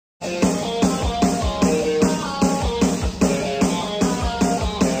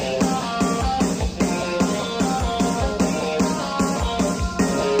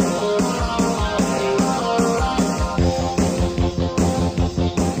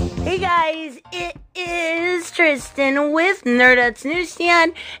Hey guys, it is Tristan with Nerdette's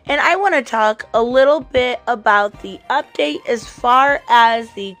NewsStand, and I want to talk a little bit about the update as far as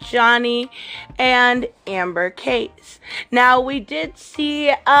the Johnny and Amber case. Now, we did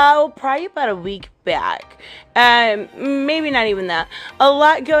see, probably about a week back, maybe not even that, a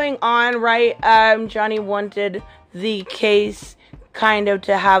lot going on, right? Johnny wanted the case kind of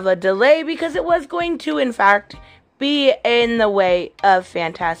to have a delay because it was going to, in fact, be in the way of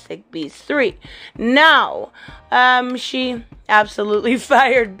Fantastic Beasts 3. Now, she absolutely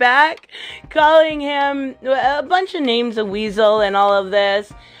fired back, calling him a bunch of names, a weasel and all of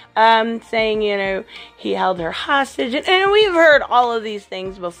this, saying, you know, he held her hostage, and we've heard all of these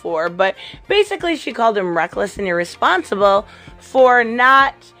things before, but basically she called him reckless and irresponsible for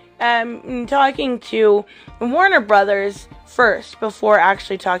not talking to Warner Brothers first before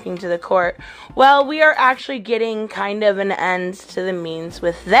actually talking to the court. Well, we are actually getting kind of an end to the means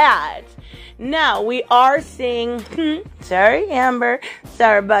with that. Now, we are seeing, sorry Amber,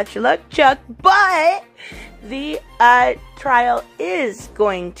 sorry about your luck, Chuck, but the trial is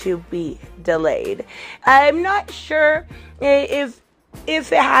going to be delayed. I'm not sure if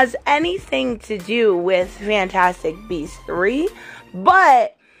it has anything to do with Fantastic Beasts 3,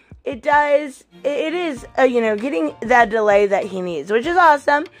 but it is, getting that delay that he needs, which is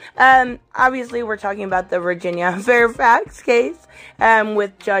awesome. Obviously, we're talking about the Virginia Fairfax case,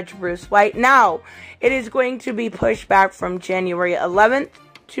 with Judge Bruce White. Now, it is going to be pushed back from January 11th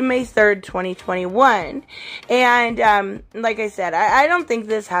to May 3rd, 2021. And, like I said, I don't think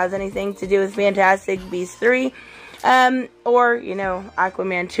this has anything to do with Fantastic Beasts 3, or,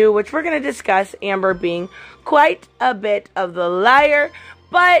 Aquaman 2, which we're going to discuss Amber being quite a bit of the liar.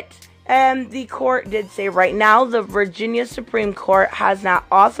 But the court did say right now the Virginia Supreme Court has not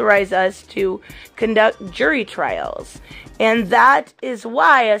authorized us to conduct jury trials. And that is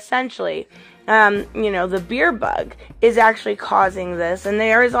why, essentially, the beer bug is actually causing this. And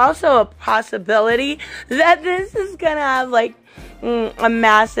there is also a possibility that this is going to have, a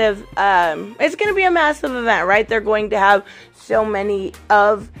massive, it's going to be a massive event, right? They're going to have so many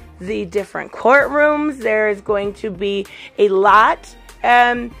of the different courtrooms. There is going to be a lot.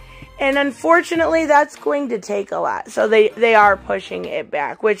 And unfortunately, that's going to take a lot. So they are pushing it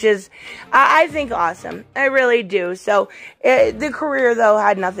back, which is, I think, awesome. I really do. So the career, though,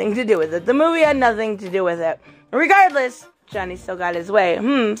 had nothing to do with it. The movie had nothing to do with it. Regardless, Johnny still got his way.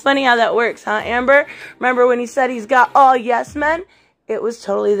 Funny how that works, huh, Amber? Remember when he said he's got all yes men? It was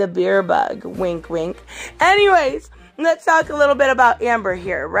totally the beer bug. Wink, wink. Anyways, let's talk a little bit about Amber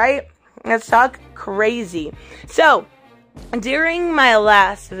here, right? Let's talk crazy. So, during my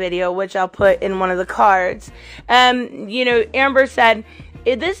last video, which I'll put in one of the cards, Amber said,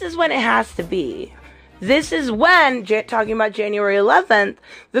 this is when it has to be. This is when, talking about January 11th,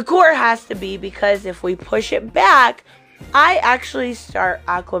 the court has to be, because if we push it back, I actually start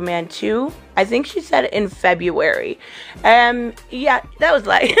Aquaman 2, I think she said in February. Yeah, that was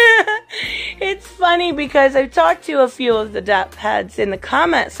it's funny because I've talked to a few of the Depp heads in the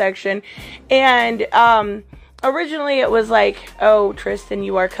comment section, and, originally, it was oh, Tristan,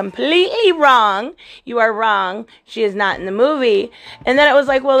 you are completely wrong. You are wrong. She is not in the movie. And then it was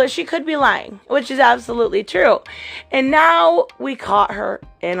well, she could be lying, which is absolutely true. And now we caught her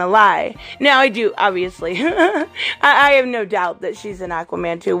in a lie. Now, I do, obviously. I have no doubt that she's in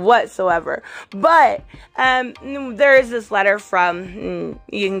Aquaman 2 whatsoever. But there is this letter from,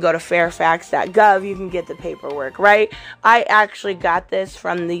 you can go to fairfax.gov. You can get the paperwork, right? I actually got this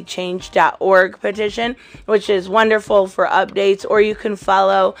from the change.org petition, which is wonderful for updates. Or you can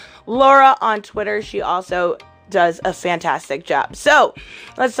follow Laura on Twitter. She also does a fantastic job. So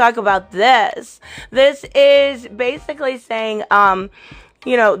let's talk about this. This is basically saying,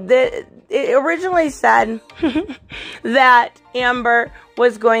 it originally said that Amber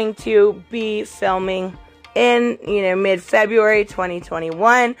was going to be filming in, mid-February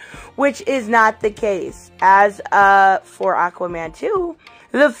 2021, which is not the case. As for Aquaman 2,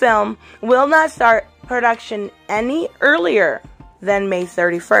 the film will not start production any earlier than May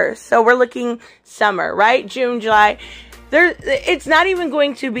 31st. So we're looking summer, right? June, July. It's not even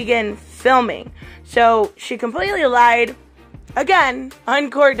going to begin filming. So she completely lied. Again, on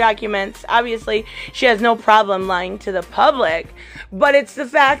court documents. Obviously, she has no problem lying to the public. But it's the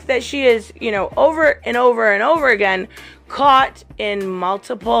fact that she is, over and over and over again caught in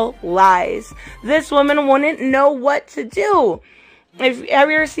multiple lies. This woman wouldn't know what to do. Have you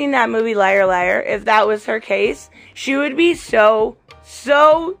ever seen that movie, Liar, Liar? If that was her case, she would be so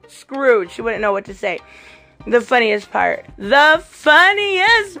screwed. She wouldn't know what to say. The funniest part. The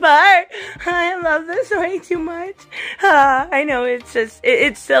funniest part. I love this way too much. I know it's just,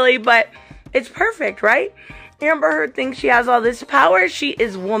 it's silly, but it's perfect, right? Amber Heard thinks she has all this power. She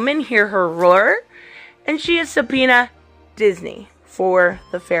is woman, hear her roar. And she is subpoena Disney for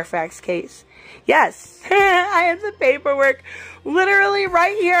the Fairfax case. Yes, I have the paperwork literally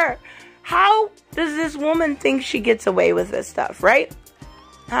right here. How does this woman think she gets away with this stuff, right?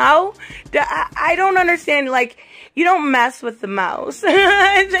 How? I don't understand. Like, you don't mess with the mouse.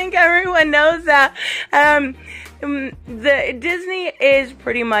 I think everyone knows that. The Disney is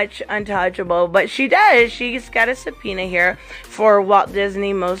pretty much untouchable, but she does. She's got a subpoena here for Walt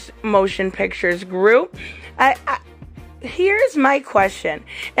Disney Motion Pictures Group. Here's my question,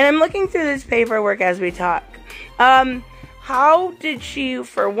 and I'm looking through this paperwork as we talk. How did she,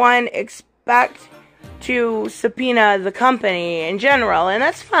 for one, expect to subpoena the company in general? And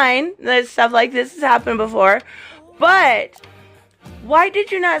that's fine. That stuff like this has happened before. But why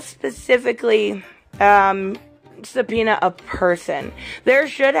did you not specifically subpoena a person? There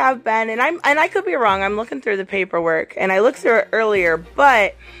should have been, and I could be wrong. I'm looking through the paperwork, and I looked through it earlier,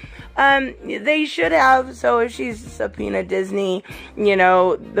 but they should have. So if she's subpoena Disney, you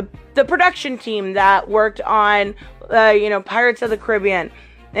know, the production team that worked on, you know, Pirates of the Caribbean.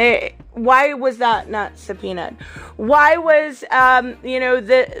 Why was that not subpoenaed? Why was, you know,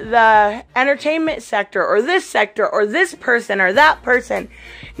 the entertainment sector or this person or that person?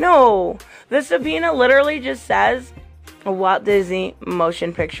 No, the subpoena literally just says Walt Disney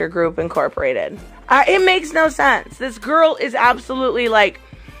Motion Picture Group Incorporated. It makes no sense. This girl is absolutely like,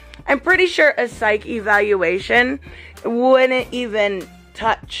 I'm pretty sure a psych evaluation wouldn't even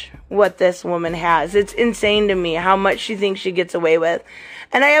touch what this woman has. It's insane to me how much she thinks she gets away with.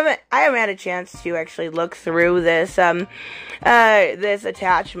 And I haven't had a chance to actually look through this this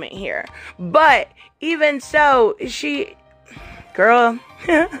attachment here. But even so, girl,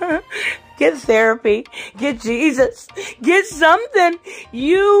 get therapy, get Jesus, get something.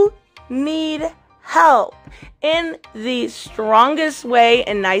 You need help in the strongest way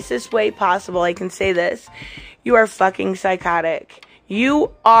and nicest way possible. I can say this. You are fucking psychotic.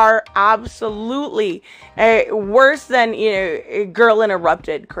 You are absolutely worse than, you know, Girl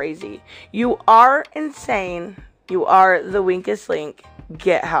Interrupted crazy. You are insane. You are the weakest link.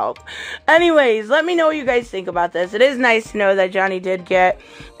 Get help. Anyways, let me know what you guys think about this. It is nice to know that Johnny did get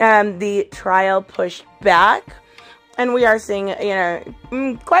the trial pushed back. And we are seeing, you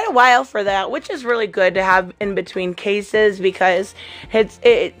know, quite a while for that, which is really good to have in between cases because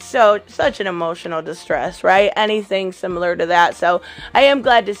it's such an emotional distress, right? Anything similar to that. So I am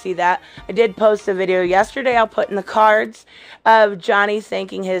glad to see that. I did post a video yesterday. I'll put in the cards of Johnny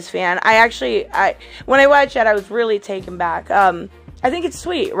thanking his fan. When I watched that, I was really taken back. I think it's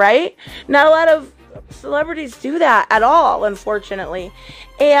sweet, right? Not a lot of celebrities do that at all, unfortunately.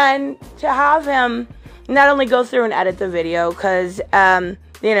 And to have him not only go through and edit the video because,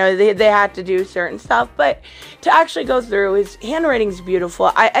 you know, they had to do certain stuff, but to actually go through, his handwriting's beautiful.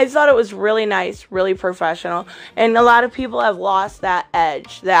 I thought it was really nice, really professional, and a lot of people have lost that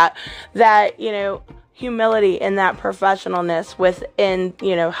edge, that you know, humility and that professionalness within,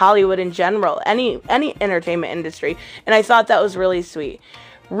 you know, Hollywood in general, any entertainment industry, and I thought that was really sweet.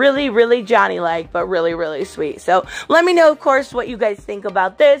 Really, really Johnny-like, but really, really sweet. So let me know, of course, what you guys think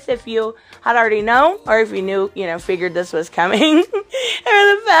about this. If you had already known, or if you knew, you know, figured this was coming. Or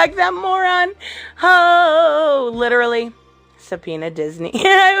the fact that moron, literally subpoena Disney.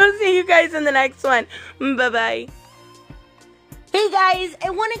 I will see you guys in the next one. Bye-bye. Hey guys, I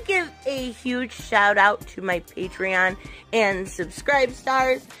want to give a huge shout out to my Patreon and subscribe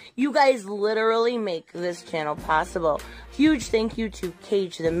stars. You guys literally make this channel possible. Huge thank you to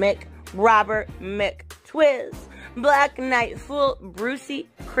Cage the Mick, Robert Mick Twiz, Black Knight Fool, Brucey,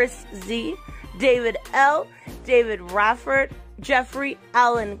 Chris Z, David L, David Rafford, Jeffrey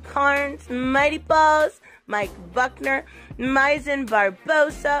Allen Carnes, Mighty Balls, Mike Buckner, Maizen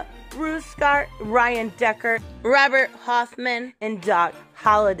Barbosa, Bruce Scott, Ryan Decker, Robert Hoffman, and Doc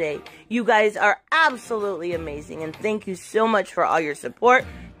Holliday. You guys are absolutely amazing, and thank you so much for all your support.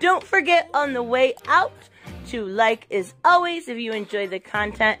 Don't forget on the way out to like as always if you enjoy the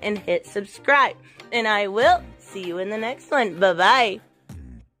content and hit subscribe. And I will see you in the next one. Bye-bye.